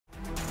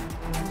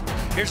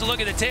Here's a look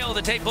at the tail of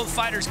the tape. Both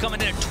fighters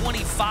coming in at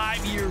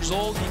 25 years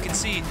old. You can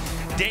see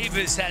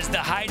Davis has the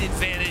height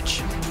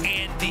advantage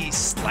and the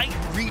slight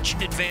reach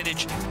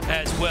advantage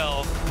as well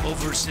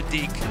over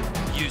Sodiq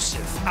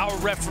Yusuff. Our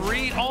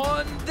referee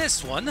on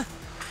this one,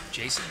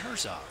 Jason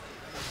Herzog.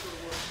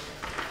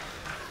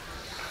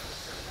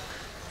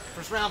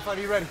 First round,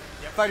 fighter, you ready?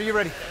 Yep. Fighter, you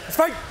ready? Let's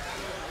fight!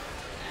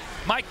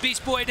 Mike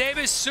Beast Boy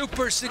Davis,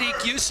 Super Sodiq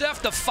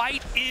Yusuff. The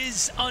fight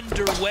is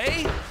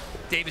underway.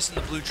 Davis in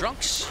the blue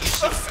trunks,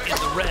 Yusuff in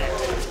the red.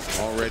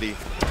 Already,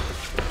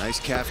 nice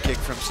calf kick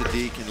from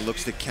Sodiq, and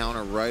looks to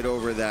counter right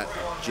over that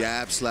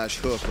jab slash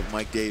hook of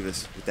Mike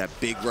Davis with that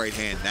big right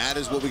hand. That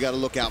is what we got to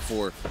look out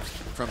for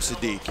from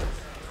Sodiq,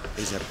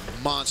 is a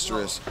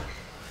monstrous,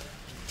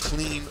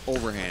 clean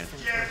overhand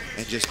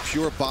and just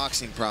pure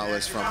boxing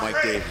prowess from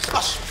Mike Davis.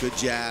 Good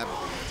jab,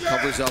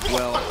 covers up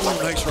well.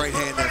 Ooh, nice right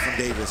hand there from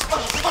Davis.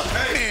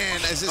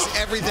 Man, this is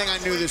everything I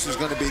knew this was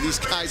going to be. These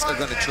guys are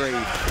going to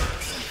trade.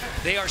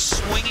 They are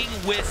swinging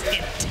with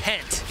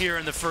intent here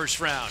in the first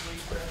round.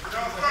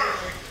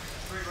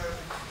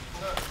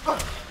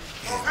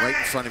 And right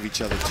in front of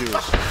each other, too.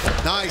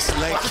 Nice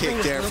leg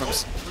kick there from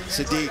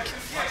Sodiq.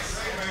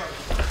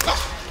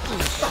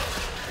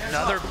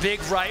 Another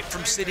big right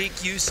from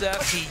Sodiq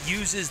Yusuff. He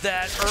uses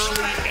that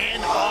early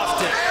and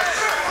often.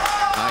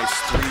 Nice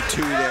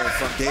 3-2 there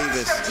from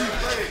Davis.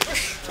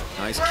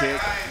 Nice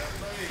kick.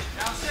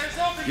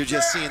 You're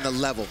just seeing the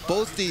level.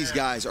 Both these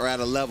guys are at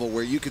a level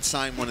where you could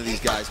sign one of these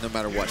guys no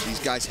matter what. These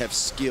guys have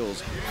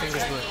skills.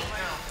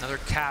 Another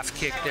calf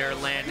kick there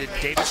landed.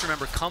 Davis,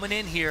 remember, coming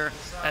in here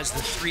as the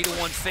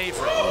 3-1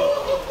 favorite.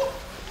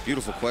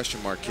 Beautiful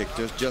question mark kick.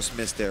 Just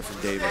missed there from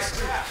Davis.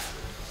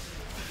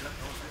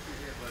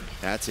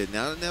 That's it.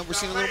 Now we're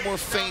seeing a little more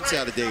feints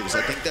out of Davis.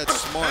 I think that's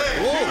smart.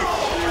 Whoa!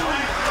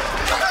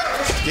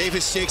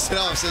 Davis shakes it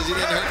off, says you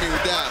didn't hurt me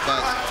with that,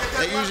 but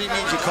that usually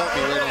means you caught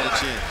me right on the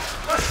chin.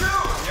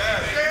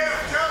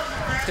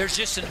 There's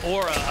just an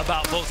aura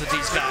about both of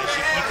these guys.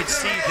 You can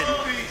see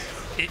that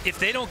if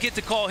they don't get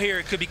the call here,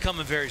 it could be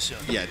coming very soon.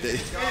 Yeah,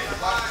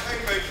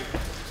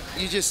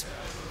 you just,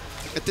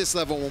 at this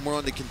level, when we're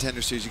on the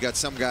Contender Series, you got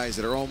some guys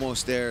that are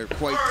almost there,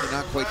 they're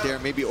not quite there,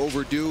 maybe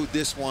overdue.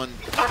 This one,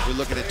 we're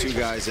looking at two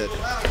guys that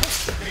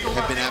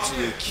have been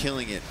absolutely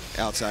killing it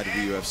outside of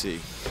the UFC.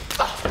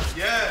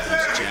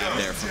 Nice jab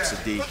there from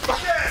Sodiq.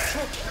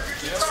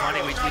 It's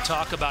funny, we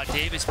talk about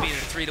Davis being a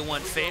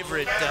 3-1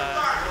 favorite.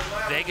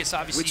 Vegas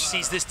obviously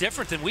sees this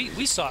different than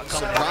we saw it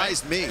coming.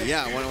 Surprised me,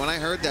 yeah. When I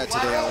heard that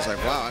today, I was like,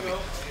 wow. I mean,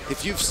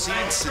 if you've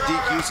seen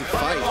Sodiq Yusuff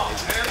fight,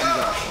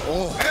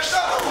 oh.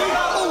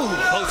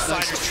 Both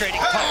fighters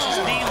trading punches.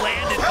 Knee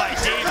landed by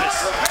Davis.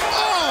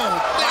 Oh,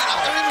 man, I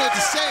don't even know what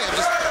to say.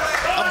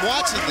 I'm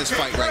watching this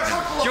fight right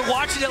now. You're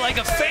watching it like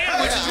a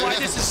fan, which is why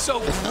this is so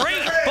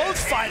great. Both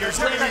fighters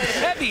landing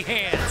heavy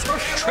hands.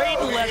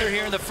 Trading leather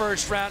here in the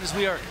first round as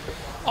we are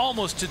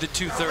almost to the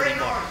 2:30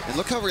 mark. And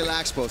look how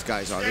relaxed both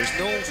guys are. There's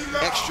no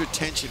extra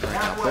tension right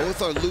now.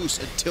 Both are loose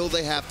until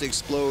they have to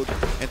explode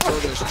and throw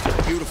this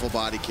beautiful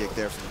body kick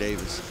there from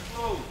Davis.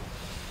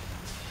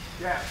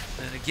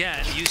 And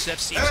again, Yusuff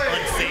seems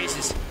unfazed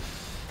as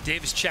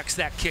Davis checks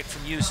that kick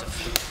from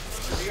Yusuff.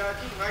 I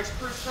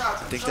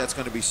think that's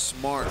going to be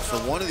smart for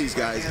one of these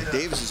guys, and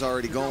Davis is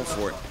already going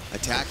for it.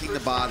 Attacking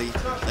the body.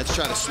 Let's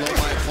try to slow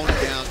my opponent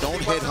down.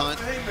 Don't head hunt.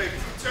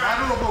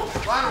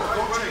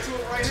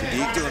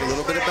 Sodiq doing a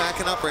little bit of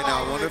backing up right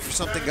now. I wonder if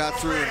something got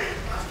through and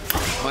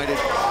might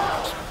have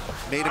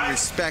made him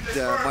respect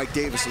Mike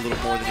Davis a little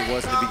more than he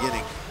was in the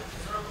beginning.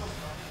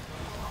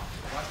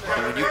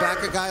 And when you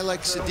back a guy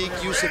like Sodiq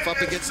Yusuff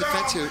up against the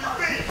fence here,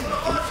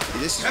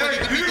 this is when he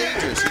can be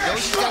dangerous. He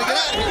knows he's got to get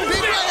out of here.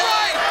 Big right hand!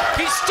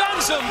 He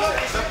stuns him!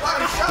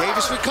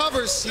 Davis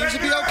recovers, seems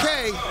to be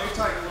okay.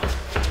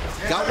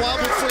 Got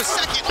wobbled for a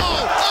second.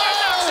 Oh!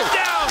 Oh!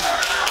 Down!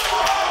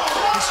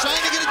 He's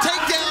trying to get a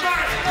takedown.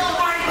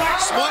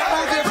 Smart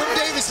move there from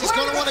Davis. He's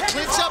going to want to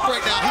clinch up right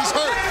now. He's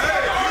hurt.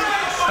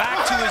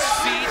 Back to his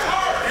feet.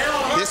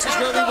 This is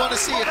where we want to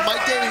see it.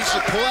 Mike Davis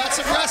should pull out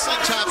some wrestling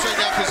chops right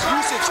now because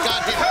Yusuff's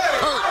got him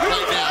hurt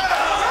right now.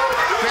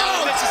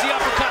 Barely misses the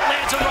uppercut,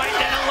 lands a right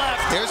and a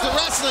left. There's the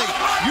wrestling.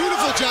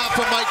 Beautiful job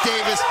from Mike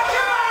Davis.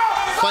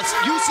 But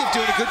Yusuff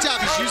doing a good job.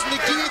 He's using the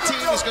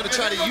guillotine. He's going to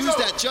try to use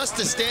that just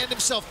to stand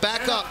himself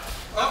back up.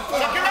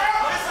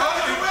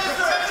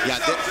 Yeah,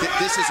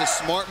 this is a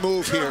smart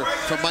move here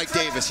from Mike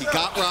Davis. He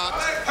got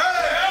rocked.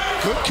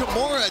 Good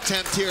Kimura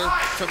attempt here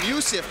from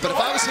Yusuff, but if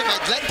I was him,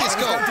 I'd let this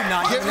go.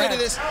 Get rid of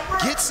this,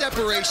 get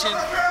separation,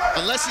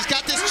 unless he's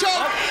got this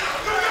choke.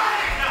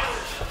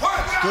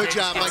 Good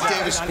job, Mike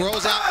Davis.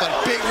 Squirrels out,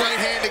 but big right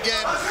hand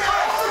again.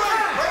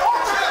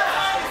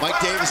 Mike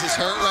Davis is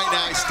hurt right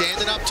now. He's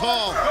standing up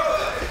tall.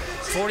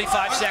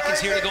 45 seconds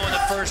here to go in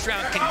the first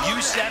round. Can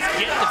Yusuff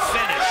get the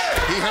finish?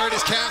 He hurt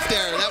his calf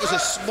there. That was a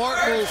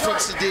smart move from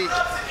Sodiq.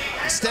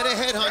 Instead of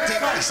headhunting,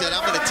 he said,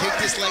 I'm going to take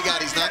this leg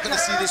out. He's not going to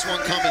see this one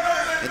coming.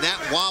 And that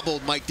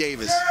wobbled Mike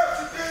Davis.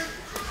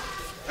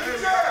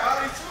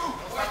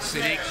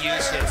 Sodiq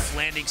Yusuff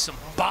landing some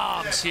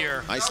bombs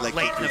here. Nice leg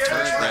late kick in the return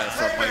first there round.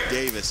 from Mike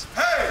Davis.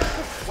 Oh!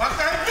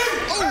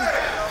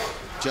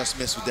 Just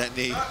missed with that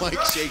knee. Mike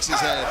shakes his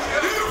head.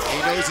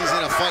 He knows he's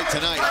in a fight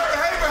tonight.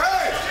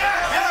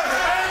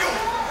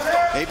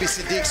 Maybe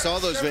Sodiq saw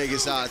those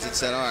Vegas odds and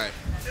said, all right,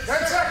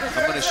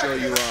 I'm going to show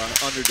you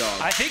underdog.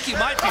 I think you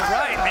might be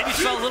right. Maybe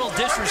felt a little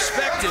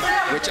disrespected.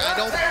 Which I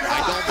don't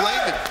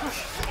blame him.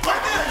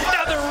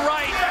 Another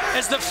right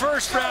as the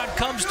first round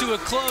comes to a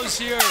close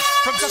here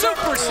from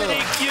Super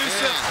Sodiq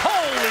Yusuff.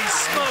 Holy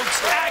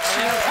smokes,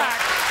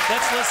 action-packed.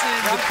 Let's listen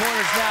to the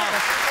corners now.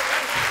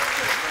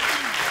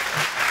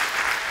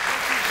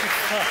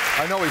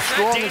 I know he's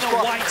strong as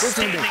fuck.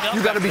 Listen to me.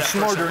 You got to be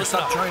smarter and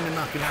stop trying to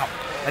knock it out.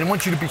 I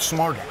want you to be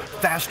smarter,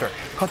 faster.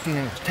 Cut the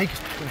angles. Take his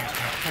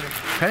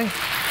okay?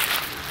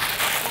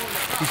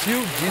 It's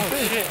you.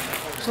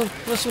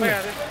 Listen to me.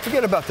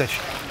 Forget about that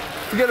shit.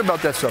 Forget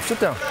about that stuff. Sit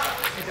down.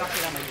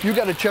 You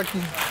got to check.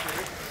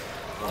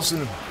 Listen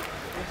to me.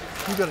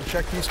 You got to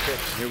check these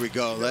kicks. Here we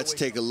go. Let's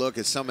take a look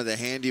at some of the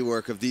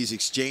handiwork of these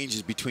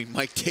exchanges between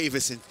Mike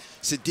Davis and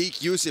Sodiq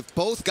Yusuff.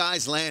 Both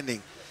guys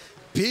landing.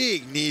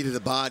 Big knee to the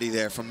body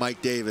there from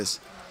Mike Davis.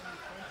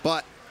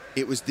 But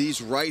it was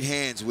these right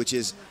hands, which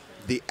is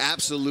the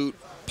absolute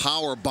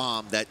power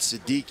bomb that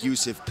Sodiq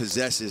Yusuff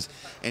possesses.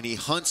 And he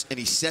hunts and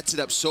he sets it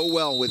up so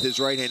well with his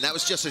right hand. That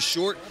was just a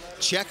short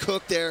check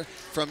hook there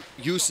from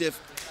Yusuff.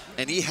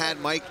 And he had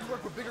Mike.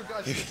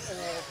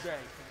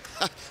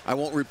 I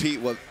won't repeat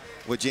what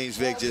James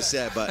Vick just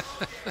said, but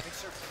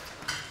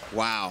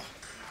wow.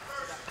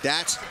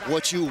 That's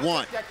what you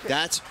want.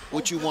 That's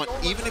what you want.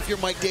 Even if you're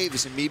Mike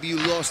Davis and maybe you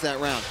lost that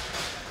round,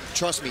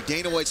 trust me,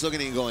 Dana White's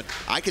looking at you and going,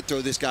 I could throw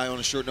this guy on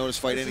a short notice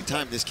fight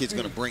anytime. This kid's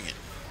going to bring it.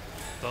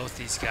 Both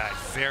these guys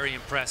very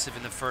impressive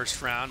in the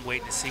first round.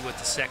 Waiting to see what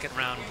the second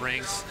round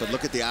brings. But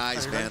look at the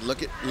eyes, man.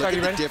 Look at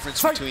the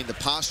difference between the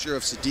posture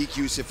of Sodiq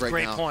Yusuff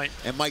right now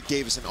and Mike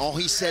Davis. And all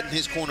he said in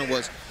his corner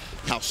was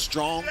how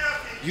strong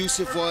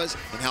Yusuff was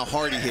and how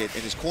hard he hit.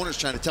 And his corner's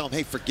trying to tell him,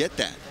 hey, forget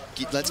that.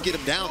 Let's get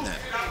him down then.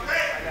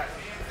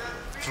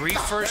 3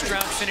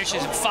 first-round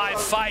finishes in 5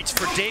 fights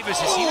for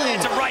Davis as he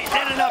lands a right,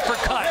 then an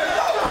uppercut.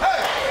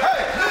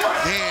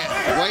 Man,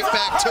 right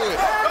back to it.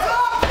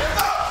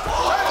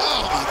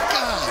 Oh, my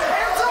God.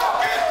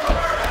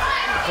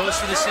 Goes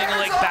for the single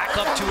leg, back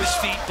up to his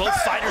feet. Both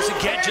fighters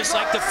again, just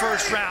like the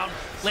first round,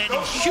 landing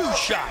huge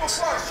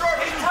shots. I'm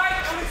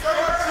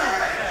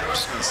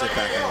just going to sit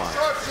back and watch.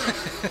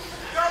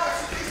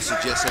 I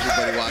suggest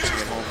everybody watching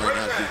at home right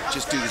now,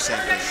 just do the same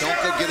thing.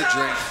 Don't go get a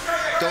drink.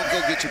 Don't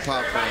go get your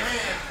popcorn.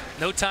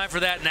 No time for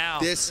that now.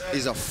 This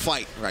is a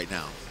fight right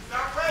now.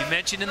 You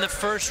mentioned in the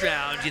first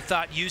round, you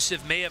thought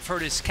Yusuff may have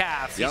hurt his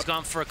calf. He's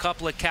gone for a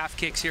couple of calf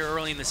kicks here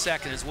early in the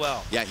second as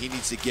well. Yeah, he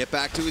needs to get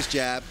back to his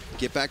jab,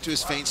 get back to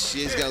his feints.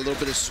 He's got a little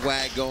bit of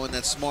swag going.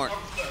 That's smart.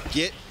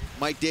 Get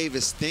Mike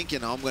Davis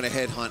thinking, I'm going to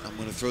headhunt. I'm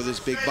going to throw this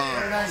big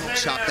bomb,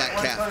 chop that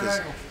calf,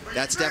 because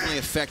that's definitely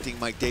affecting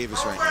Mike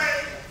Davis right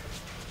now.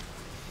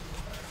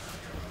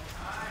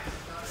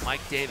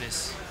 Mike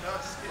Davis,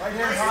 5-0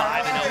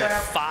 with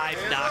 5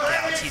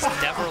 knockouts. He's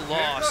never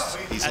lost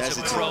as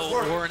a pro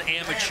or an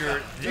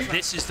amateur.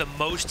 This is the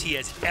most he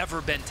has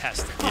ever been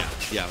tested.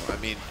 Yeah, I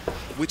mean,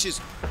 which is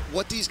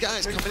what these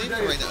guys coming in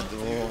right now.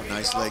 Oh,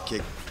 nice leg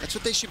kick. That's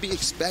what they should be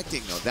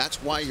expecting, though. That's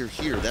why you're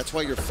here. That's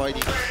why you're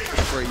fighting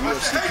for a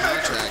UFC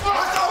contract.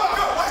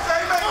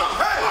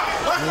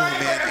 Oh,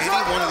 man, any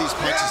one of these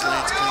punches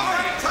lands clean.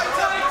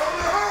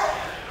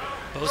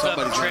 Both of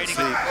them trading.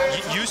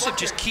 Yusuff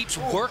just keeps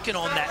working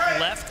on that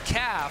left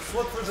calf,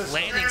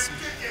 landing some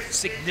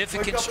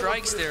significant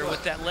strikes there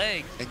with that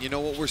leg. And you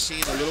know what we're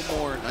seeing a little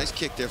more, nice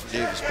kick there from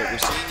Davis, but we're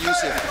seeing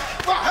Yusuff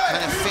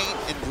kind of feint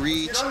and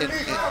reach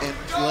and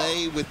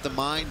play with the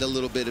mind a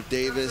little bit of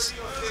Davis.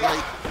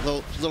 Like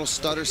little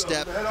stutter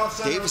step.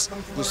 Davis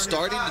was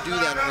starting to do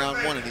that in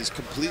round 1, and he's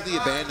completely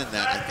abandoned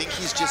that. I think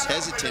he's just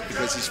hesitant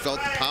because he's felt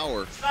the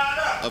power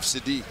of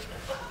Sodiq.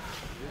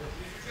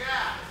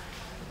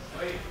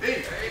 He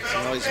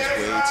always just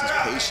waits, he's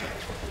patient.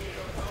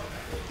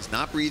 He's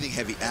not breathing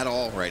heavy at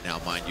all right now,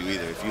 mind you,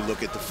 either, if you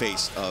look at the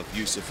face of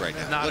Yusuff right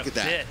now. Look at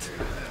that.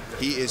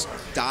 He is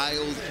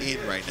dialed in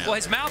right now. Well,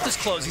 his mouth is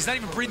closed. He's not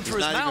even breathing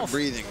through his mouth. He's not even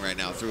breathing right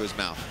now through his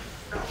mouth.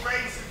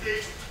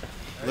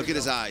 Look at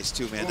his eyes,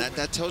 too, man.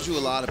 That tells you a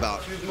lot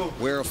about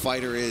where a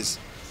fighter is.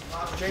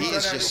 He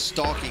is just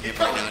stalking him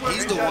right now.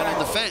 He's the one on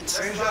the fence,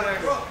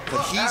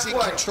 but he's in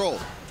control.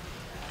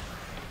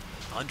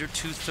 Under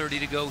 2:30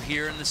 to go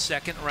here in the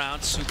second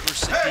round. Super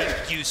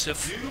Sodiq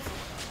Yusuff.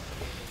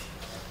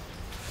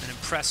 An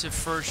impressive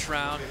first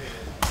round.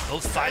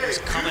 Both fighters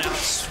coming out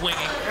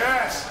swinging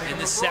in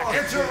the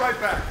second. This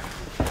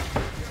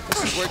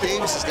is where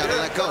Davis has got to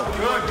let go.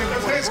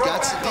 He's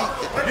got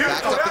Sodiq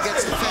backed up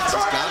against the fence.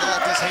 He's got to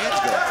let his hands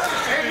go.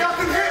 Ain't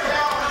nothing hit.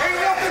 Ain't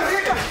nothing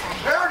hit.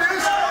 There it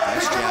is.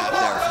 Nice jab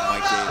there from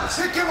Mike Davis.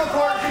 He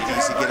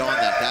needs to get on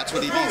that. That's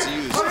what he needs to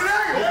use.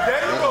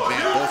 Oh,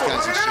 man, both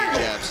guys exchange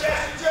jabs.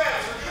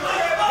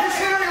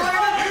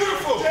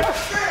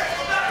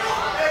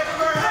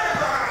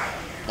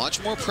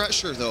 Much more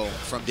pressure, though,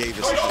 from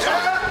Davis.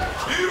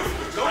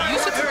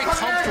 Yusuff very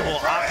comfortable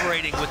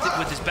operating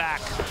with his back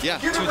to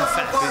the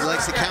fence. He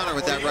likes to counter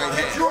with that right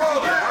hand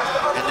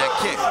and that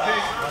kick.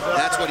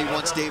 That's what he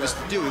wants Davis to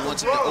do. He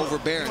wants him to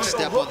overbear and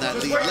step on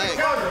that lead leg.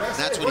 And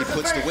that's when he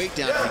puts the weight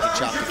down and he can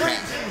chop the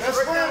calf.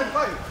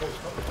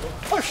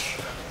 Push.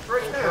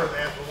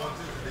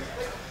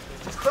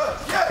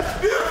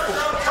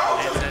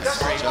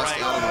 Just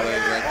out of the way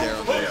right there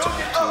on the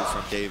return two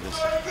from Davis.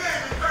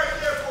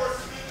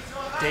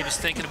 Davis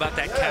thinking about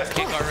that calf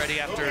kick already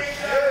after.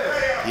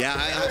 Yeah,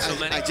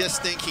 I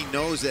just think he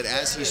knows that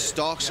as he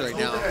stalks right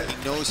now, he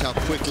knows how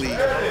quickly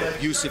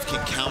Yusuff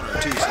can counter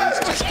too. So he's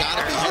just got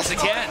to be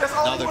hesitant. Again.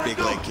 Another big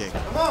leg kick.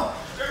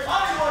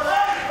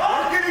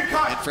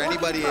 And for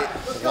anybody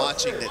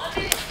watching that,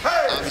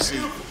 obviously,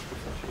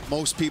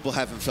 most people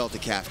haven't felt a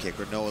calf kick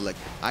or know, like,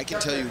 I can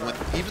tell you, when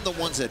even the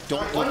ones that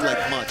don't look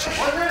like much,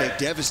 they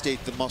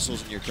devastate the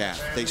muscles in your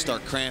calf. They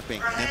start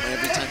cramping, and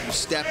every time you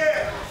step,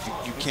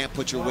 you can't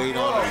put your weight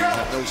on, or you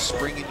have no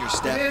spring in your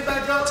step.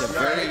 It's a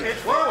very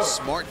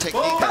smart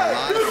technique that a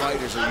lot of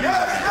fighters are using.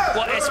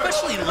 Well,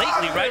 especially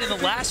lately, right? In the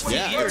last few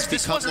years,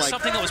 this wasn't like,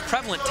 something that was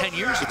prevalent 10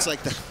 years ago. It's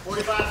like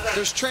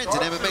there's trends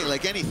in MMA,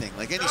 like anything,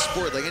 like any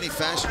sport, like any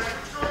fashion,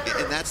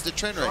 and that's the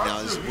trend right now.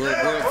 Is we're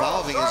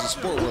evolving as a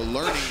sport. We're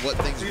learning what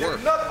things work.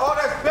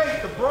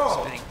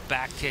 Spinning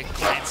back kick,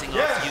 glancing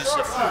off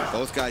Yusuff.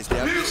 Both guys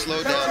definitely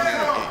slowed down here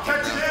in round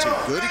two.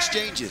 Good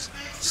exchanges.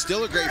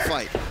 Still a great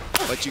fight,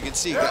 but you can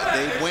see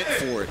they went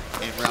for it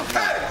in round one.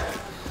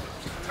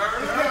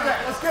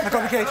 Back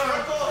on the cage.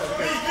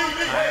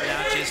 Fired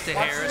out just to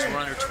Harris. We're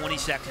under 20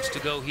 seconds to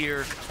go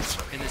here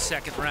in the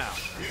second round.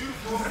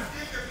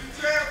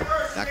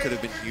 That could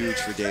have been huge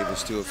for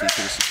Davis, too, if he could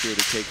have secured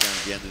a takedown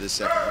at the end of the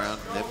second round.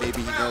 And then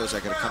maybe he knows I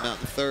got to come out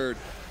in the third.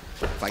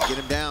 If I get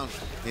him down,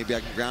 maybe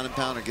I can ground and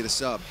pound or get a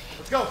sub.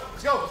 Let's go,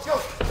 let's go, let's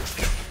go.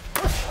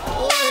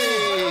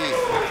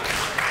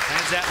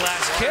 Has that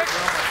last kick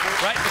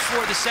right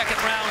before the second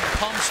round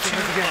comes to a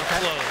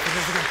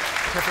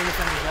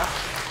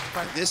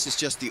close. This is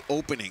just the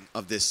opening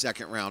of this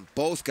second round.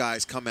 Both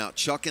guys come out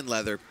chuck and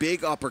leather.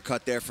 Big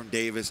uppercut there from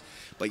Davis.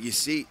 But you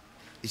see,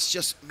 it's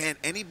just, man,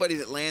 anybody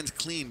that lands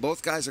clean,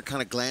 both guys are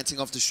kind of glancing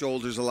off the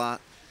shoulders a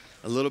lot.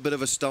 A little bit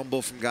of a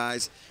stumble from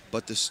guys.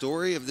 But the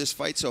story of this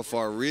fight so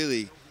far,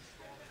 really,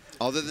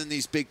 other than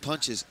these big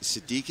punches,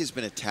 Sodiq has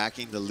been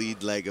attacking the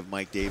lead leg of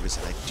Mike Davis,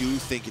 and I do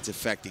think it's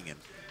affecting him.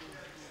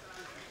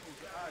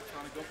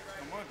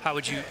 How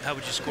would you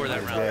score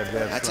that round?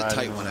 That's a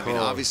tight one. I mean,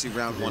 obviously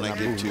round one I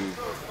give to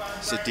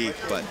Sodiq,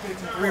 but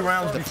 3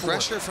 rounds the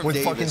pressure from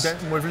Davis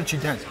with Richie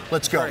Dent.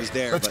 Let's go.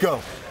 Let's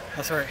go.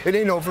 That's right. It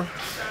ain't over.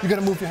 You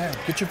gotta move your hand.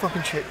 Get your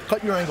fucking shit.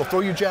 Cut your angle. Throw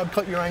your jab.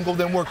 Cut your angle.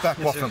 Then work back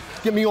off him.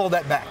 Give me all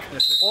that back.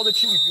 All that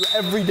shit you do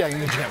every day in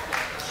the gym.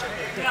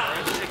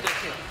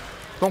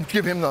 Don't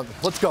give him nothing.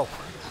 Let's go.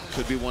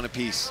 Could be one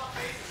apiece,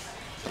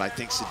 but I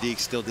think Sodiq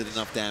still did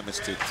enough damage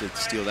to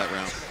steal that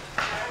round.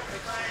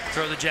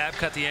 Throw the jab,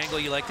 cut the angle.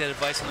 You like that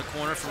advice in the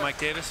corner from Mike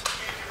Davis?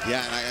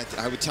 Yeah, and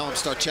I would tell him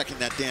start checking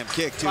that damn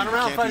kick too. You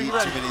can't be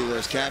too many of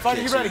those calf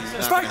kicks. You're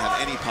not going to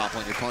have any pop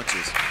on your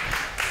punches.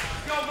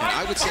 And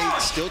I would say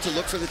still to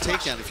look for the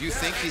takedown. If you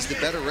think he's the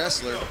better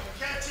wrestler,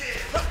 that's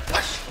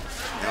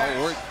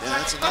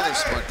another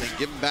smart thing.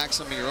 Give him back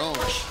some of your own.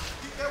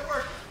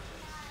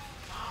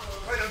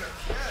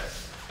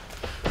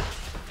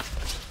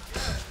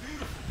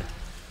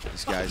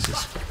 These guys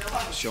just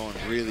showing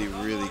really,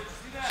 really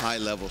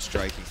high-level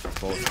striking from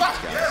both of these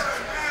guys.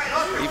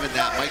 Even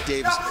that, Mike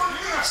Davis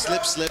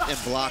slipped and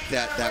blocked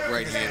that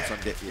right hand from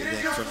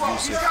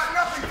Yusuff.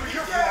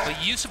 But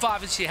Yusuff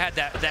obviously had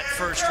that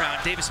first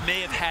round. Davis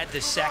may have had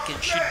the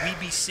second. Should we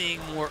be seeing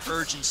more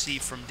urgency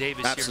from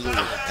Davis Absolutely,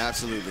 here?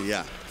 absolutely,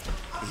 yeah.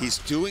 He's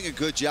doing a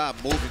good job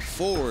moving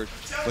forward,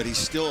 but he's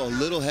still a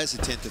little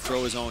hesitant to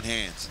throw his own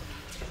hands.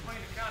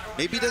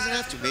 Maybe he doesn't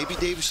have to. Maybe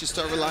Davis should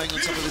start relying on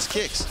some of his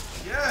kicks.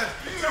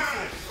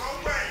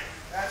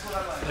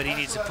 But he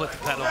needs to put the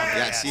pedal on the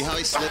gas. See how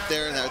he slipped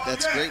there?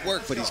 That's great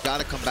work, but he's got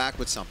to come back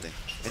with something.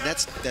 And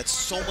that's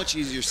so much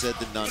easier said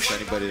than done for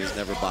anybody who's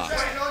never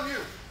boxed.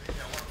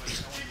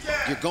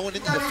 You're going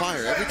into the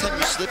fire. Every time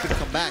you slip and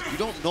come back, you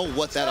don't know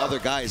what that other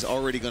guy is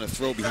already going to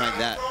throw behind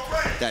that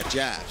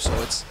jab. So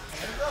it's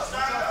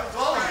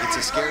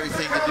a scary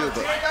thing to do,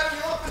 but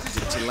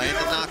to land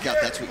the knockout,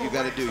 that's what you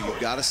got to do. You've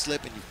got to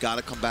slip and you've got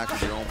to come back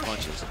with your own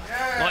punches.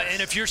 Well,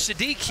 and if you're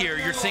Sodiq here,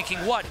 you're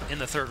thinking what in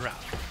the third round?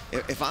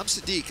 If I'm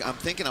Sodiq, I'm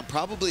thinking I'm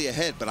probably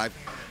ahead, but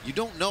you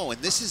don't know,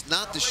 and this is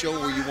not the show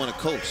where you want to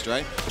coast,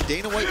 right?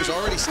 Dana White was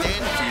already standing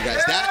for you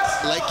guys.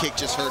 That leg kick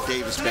just hurt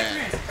Davis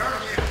bad.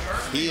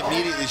 He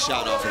immediately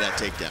shot off of that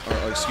takedown,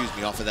 or excuse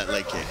me, off of that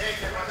leg kick.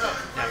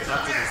 Yeah,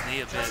 buckled his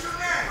knee a bit.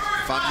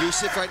 If I'm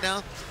Yusuff right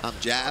now, I'm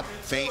jab,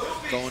 feint,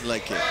 going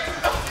leg kick.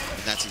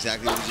 And that's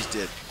exactly what he just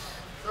did.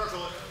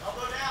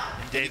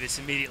 And Davis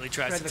immediately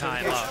tries to tie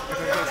him up.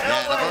 Yeah,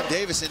 and if I'm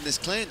Davis in this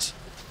clinch,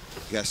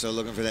 you gotta start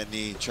looking for that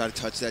knee, try to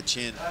touch that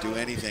chin, do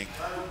anything.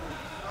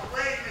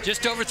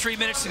 Just over 3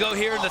 minutes to go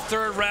here in the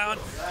third round.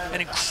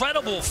 An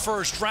incredible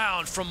first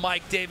round from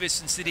Mike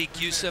Davis and Sodiq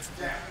Yusuff.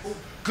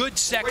 Good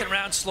second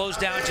round, slows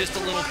down just a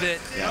little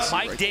bit. Yes,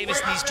 Mike Davis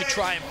needs to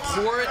try and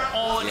pour it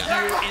on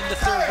here in the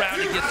third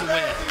round to get the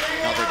win.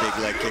 Another big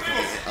leg kick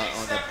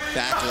on the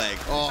back leg.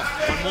 Oh,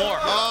 one more.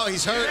 Oh,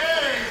 he's hurt.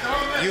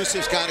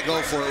 Yusuff's got to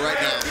go for it right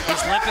now.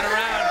 He's limping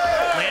around.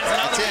 Lands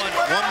another one.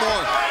 One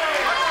more.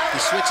 He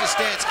switches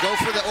stance. Go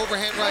for the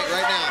overhand right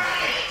now.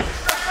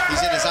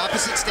 He's in his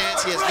opposite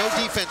stance. He has no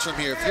defense from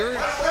here. If you're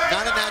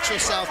not a natural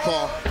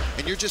southpaw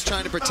and you're just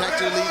trying to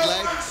protect your lead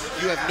leg,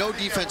 you have no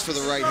defense for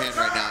the right hand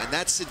right now. And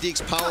that's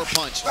Sodiq's power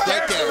punch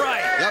right there.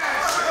 Right. Yep.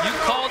 You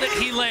called it,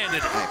 he landed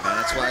it. Hey, man,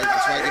 that's why I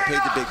get paid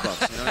the big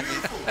bucks. You know what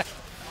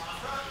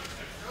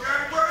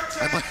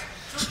I mean?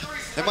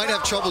 I might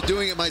have trouble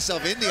doing it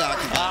myself in the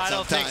octagon I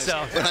don't think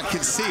so. But I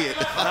can see it.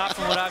 Not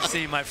from what I've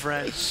seen, my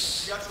friend.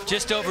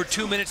 Just over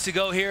 2 minutes to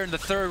go here in the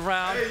third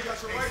round.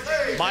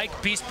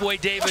 Mike Beast Boy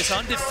Davis,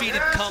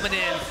 undefeated coming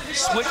in,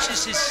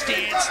 switches his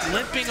stance,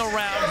 limping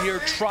around here,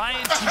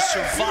 trying to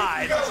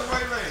survive.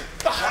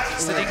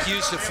 Sodiq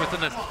Yusuff within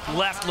the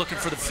left looking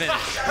for the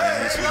finish.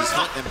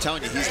 Yeah, I'm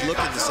telling you, he's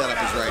looking to set up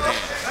his right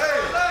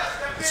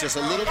hand. It's just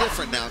a little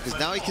different now because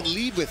now he can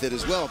lead with it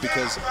as well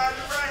because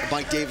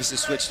Mike Davis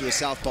has switched to a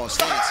southpaw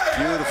stance.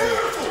 Beautiful.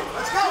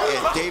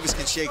 And Davis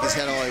can shake his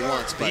head all he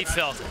wants, but he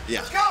felt it.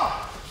 Yeah.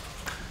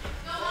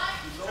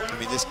 I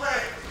mean, this.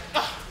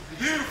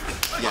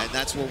 Yeah, and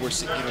that's what we're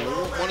seeing. You know,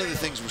 one of the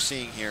things we're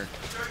seeing here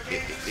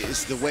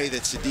is the way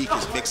that Sodiq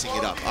is mixing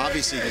it up.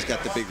 Obviously, he's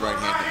got the big right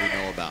hand that we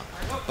know about,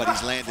 but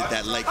he's landed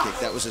that leg kick.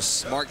 That was a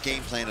smart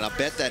game plan, and I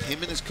bet that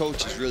him and his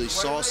coaches really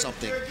saw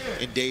something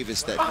in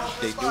Davis that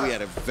they knew he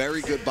had a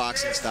very good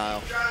boxing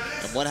style.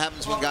 And what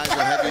happens when guys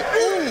are heavy?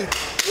 Ooh,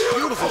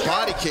 beautiful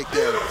body kick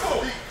there.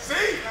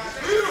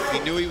 He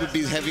knew he would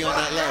be heavy on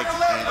that leg,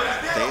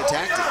 and they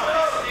attacked it.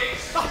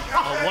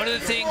 One of the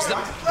things that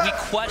we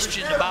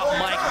questioned about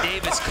Mike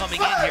Davis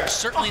coming in here,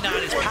 certainly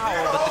not his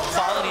power, but the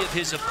quality of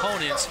his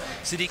opponents.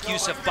 Sodiq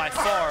Yusuff by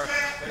far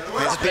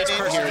has been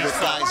in here with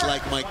guys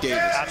like Mike Davis.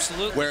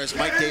 Absolutely. Whereas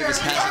Mike Davis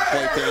hasn't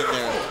quite been in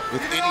there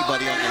with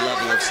anybody on the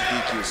level of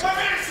Sodiq Yusuff.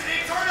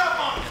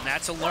 And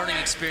that's a learning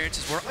experience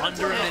as we're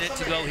under a minute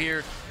to go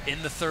here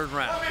in the third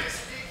round.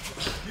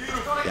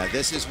 Yeah,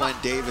 this is when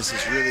Davis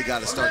has really got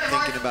to start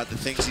thinking about the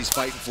things he's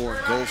fighting for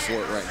and go for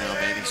it right now,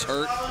 man. He's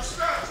hurt.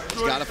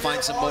 He's got to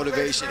find some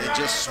motivation and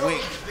just swing.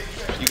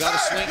 You got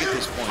to swing at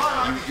this point.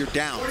 You're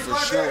down for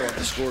sure on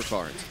the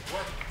scorecards.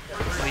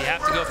 Well, you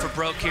have to go for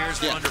broke here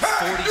as we're under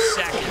 40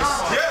 seconds.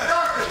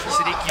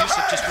 Sodiq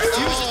Yusuff just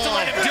refuses to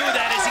let him do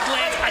that as he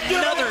lands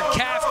another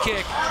calf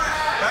kick.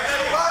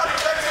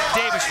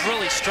 Davis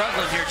really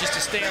struggling here just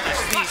to stay on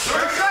his feet.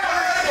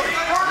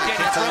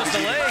 Okay, he throws the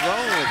leg.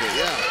 With it,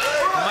 yeah.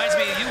 Reminds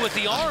me of you with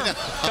the arm a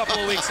couple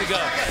of weeks ago.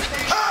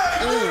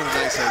 Ooh,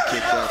 nice head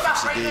kick there from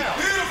Sodiq.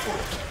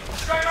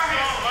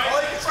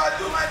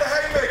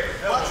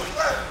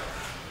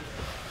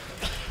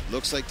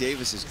 Looks like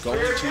Davis is going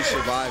to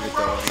survive it,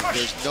 though. I mean,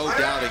 there's no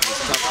doubting his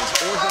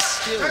toughness or his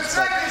skills,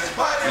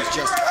 but he's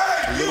just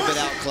a little bit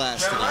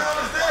outclassed tonight.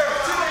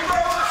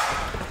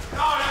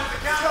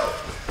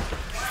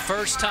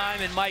 First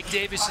time in Mike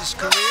Davis's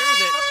career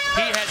that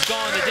he has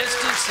gone the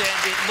distance, and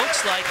it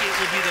looks like it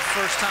will be the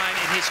first time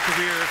in his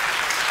career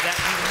that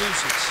he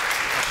loses.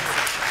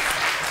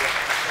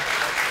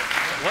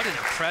 What an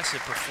impressive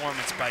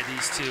performance by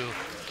these two.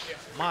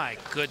 My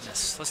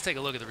goodness. Let's take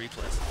a look at the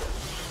replays.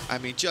 I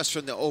mean, just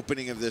from the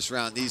opening of this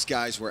round, these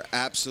guys were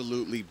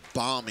absolutely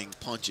bombing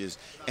punches.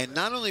 And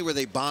not only were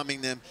they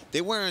bombing them,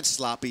 they weren't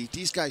sloppy.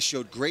 These guys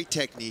showed great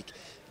technique.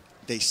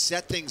 They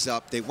set things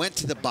up. They went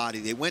to the body.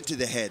 They went to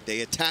the head.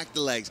 They attacked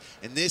the legs.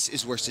 And this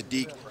is where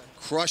Sodiq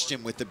crushed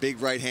him with the big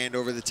right hand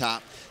over the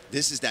top.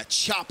 This is that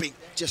chopping,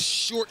 just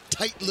short,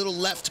 tight little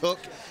left hook.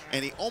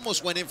 And he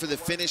almost went in for the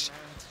finish.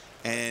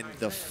 And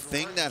the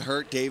thing that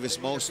hurt Davis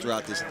most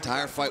throughout this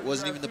entire fight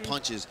wasn't even the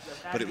punches,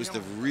 but it was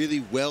the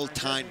really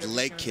well-timed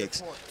leg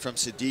kicks from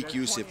Sodiq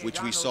Yusuff,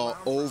 which we saw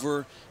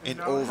over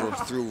and over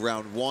through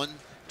round 1,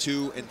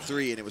 2, and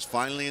 3. And it was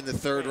finally in the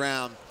third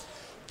round.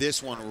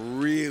 This one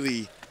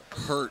really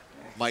hurt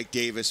Mike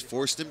Davis,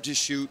 forced him to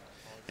shoot.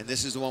 And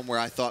this is the one where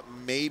I thought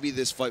maybe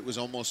this fight was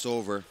almost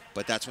over,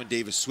 but that's when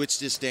Davis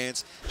switched his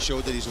stance,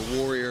 showed that he's a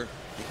warrior,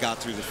 and got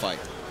through the fight.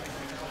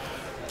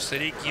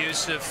 Sodiq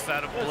Yusuff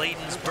out of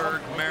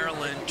Bladensburg,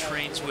 Maryland,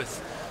 trains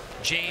with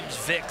James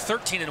Vick.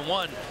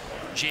 13-1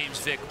 James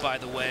Vick, by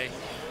the way,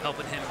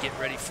 helping him get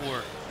ready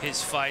for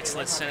his fights.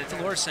 Let's send it to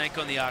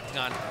Lorisenko in the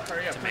octagon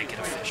to make it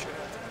official.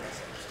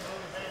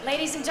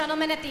 Ladies and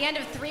gentlemen, at the end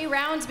of 3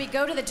 rounds, we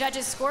go to the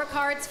judges'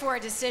 scorecards for a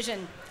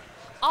decision.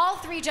 All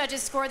 3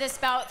 judges score this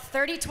bout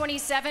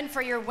 30-27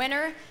 for your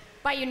winner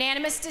by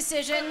unanimous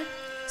decision,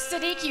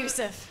 Sodiq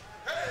Yusuff.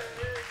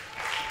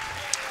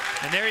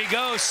 And there you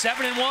go,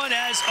 7-1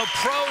 as a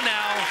pro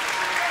now.